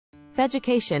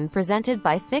Feducation presented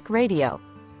by Thicc Radio.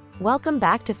 Welcome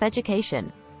back to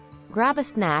Feducation. Grab a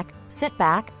snack, sit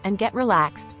back, and get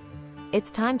relaxed.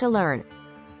 It's time to learn.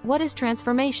 What is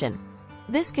transformation?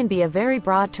 This can be a very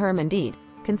broad term indeed,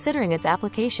 considering its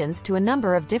applications to a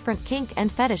number of different kink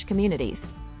and fetish communities.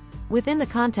 Within the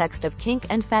context of kink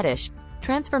and fetish,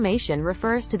 transformation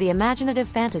refers to the imaginative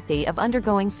fantasy of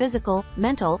undergoing physical,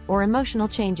 mental, or emotional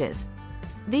changes.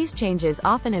 These changes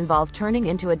often involve turning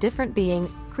into a different being,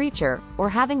 creature, or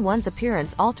having one's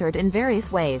appearance altered in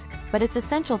various ways, but it's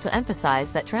essential to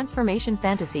emphasize that transformation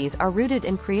fantasies are rooted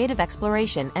in creative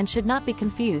exploration and should not be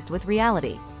confused with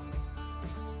reality.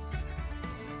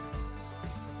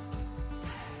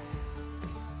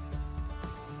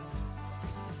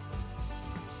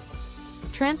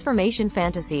 Transformation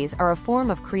fantasies are a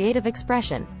form of creative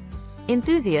expression.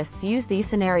 Enthusiasts use these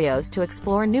scenarios to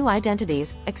explore new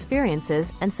identities,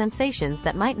 experiences, and sensations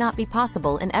that might not be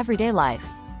possible in everyday life.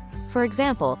 For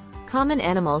example, common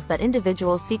animals that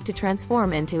individuals seek to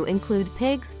transform into include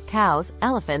pigs, cows,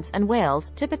 elephants, and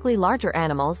whales, typically larger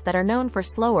animals that are known for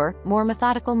slower, more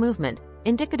methodical movement,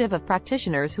 indicative of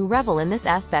practitioners who revel in this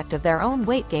aspect of their own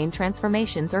weight gain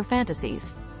transformations or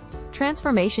fantasies.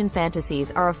 Transformation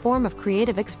fantasies are a form of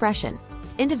creative expression.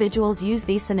 Individuals use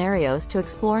these scenarios to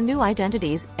explore new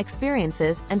identities,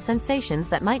 experiences, and sensations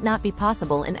that might not be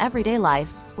possible in everyday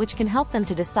life, which can help them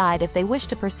to decide if they wish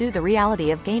to pursue the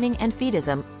reality of gaining and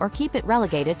feedism, or keep it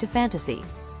relegated to fantasy.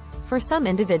 For some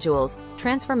individuals,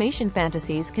 transformation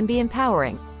fantasies can be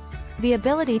empowering. The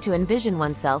ability to envision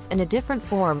oneself in a different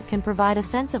form can provide a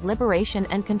sense of liberation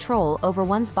and control over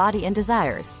one's body and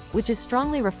desires, which is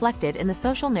strongly reflected in the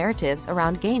social narratives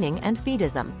around gaining and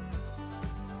feedism.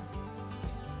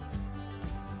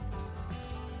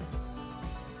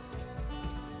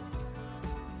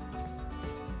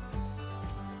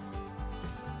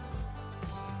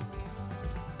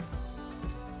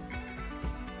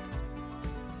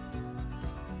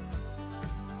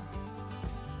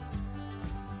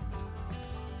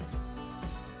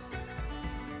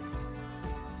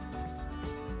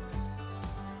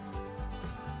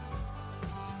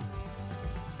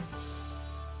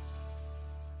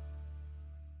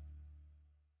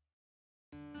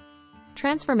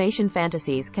 Transformation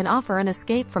fantasies can offer an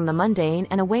escape from the mundane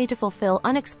and a way to fulfill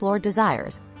unexplored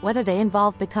desires, whether they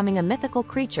involve becoming a mythical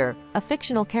creature, a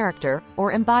fictional character,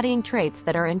 or embodying traits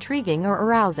that are intriguing or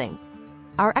arousing.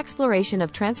 Our exploration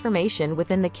of transformation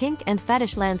within the kink and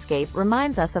fetish landscape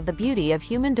reminds us of the beauty of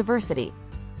human diversity.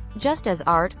 Just as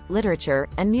art, literature,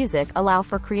 and music allow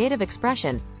for creative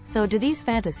expression, so do these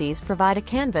fantasies provide a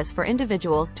canvas for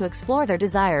individuals to explore their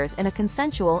desires in a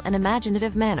consensual and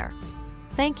imaginative manner.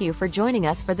 Thank you for joining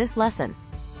us for this lesson.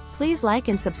 Please like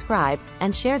and subscribe,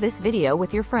 and share this video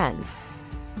with your friends.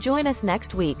 Join us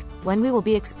next week, when we will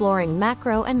be exploring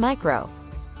macro and micro.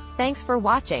 Thanks for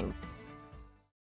watching.